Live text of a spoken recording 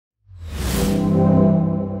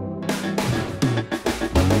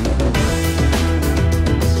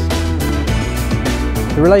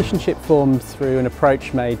The relationship formed through an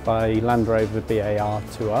approach made by Land Rover BAR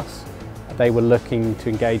to us. They were looking to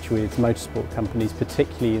engage with motorsport companies,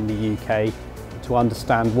 particularly in the UK, to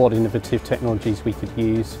understand what innovative technologies we could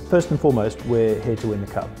use. First and foremost, we're here to win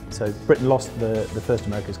the Cup. So Britain lost the first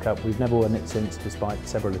America's Cup. We've never won it since, despite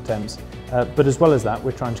several attempts. But as well as that,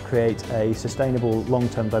 we're trying to create a sustainable,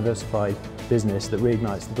 long-term diversified business that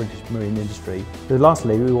reignites the British marine industry. But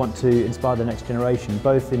lastly, we want to inspire the next generation,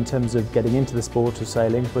 both in terms of getting into the sport of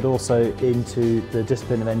sailing, but also into the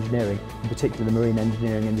discipline of engineering, in particular the marine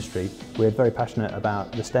engineering industry. We're very passionate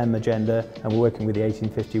about the STEM agenda, and we're working with the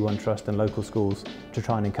 1851 Trust and local schools to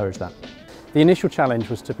try and encourage that. The initial challenge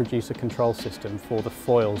was to produce a control system for the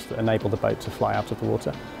foils that enable the boat to fly out of the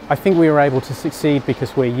water. I think we were able to succeed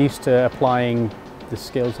because we're used to applying the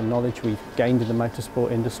skills and knowledge we've gained in the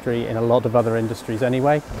motorsport industry in a lot of other industries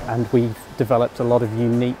anyway, and we've developed a lot of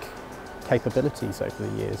unique capabilities over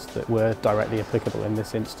the years that were directly applicable in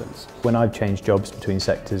this instance. When I've changed jobs between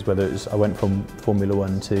sectors, whether it was I went from Formula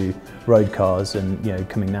One to road cars and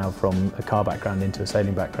coming now from a car background into a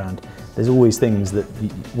sailing background, there's always things that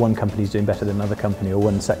one company's doing better than another company or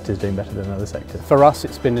one sector's doing better than another sector. For us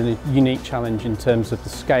it's been a unique challenge in terms of the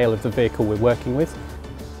scale of the vehicle we're working with.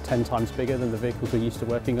 10 times bigger than the vehicles we're used to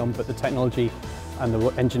working on, but the technology and the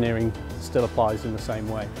engineering still applies in the same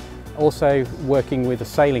way. Also, working with a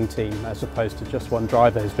sailing team as opposed to just one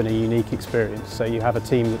driver has been a unique experience. So you have a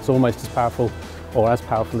team that's almost as powerful or as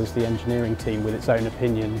powerful as the engineering team, with its own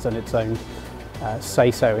opinions and its own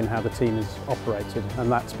say-so in how the team is operated,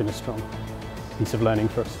 and that's been a strong piece of learning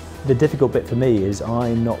for us. The difficult bit for me is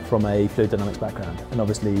I'm not from a fluid dynamics background, and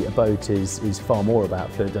obviously a boat is far more about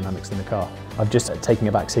fluid dynamics than a car. I've just taken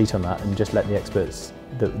a back seat on that and just let the experts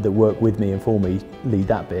that work with me and for me lead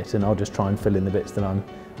that bit, and I'll just try and fill in the bits that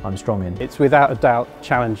I'm strong in. It's without a doubt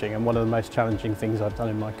challenging, and one of the most challenging things I've done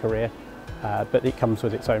in my career, but it comes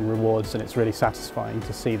with its own rewards, and it's really satisfying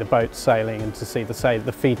to see the boat sailing and to see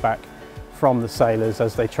the feedback from the sailors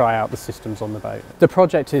as they try out the systems on the boat. The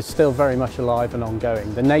project is still very much alive and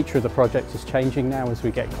ongoing. The nature of the project is changing now as we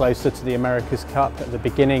get closer to the America's Cup. At the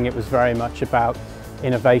beginning it was very much about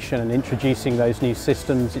innovation and introducing those new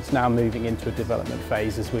systems. It's now moving into a development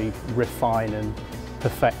phase as we refine and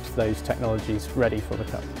perfect those technologies ready for the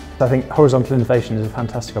Cup. I think horizontal innovation is a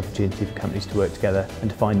fantastic opportunity for companies to work together and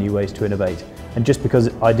to find new ways to innovate. And just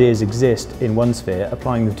because ideas exist in one sphere,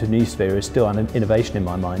 applying them to a new sphere is still an innovation in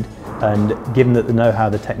my mind. And given that the know-how,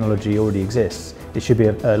 the technology already exists, it should be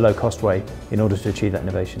a low-cost way in order to achieve that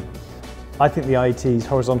innovation. I think the IET's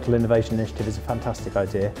Horizontal Innovation Initiative is a fantastic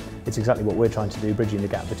idea. It's exactly what we're trying to do, bridging the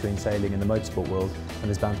gap between sailing and the motorsport world, and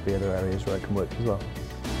there's bound to be other areas where it can work as well.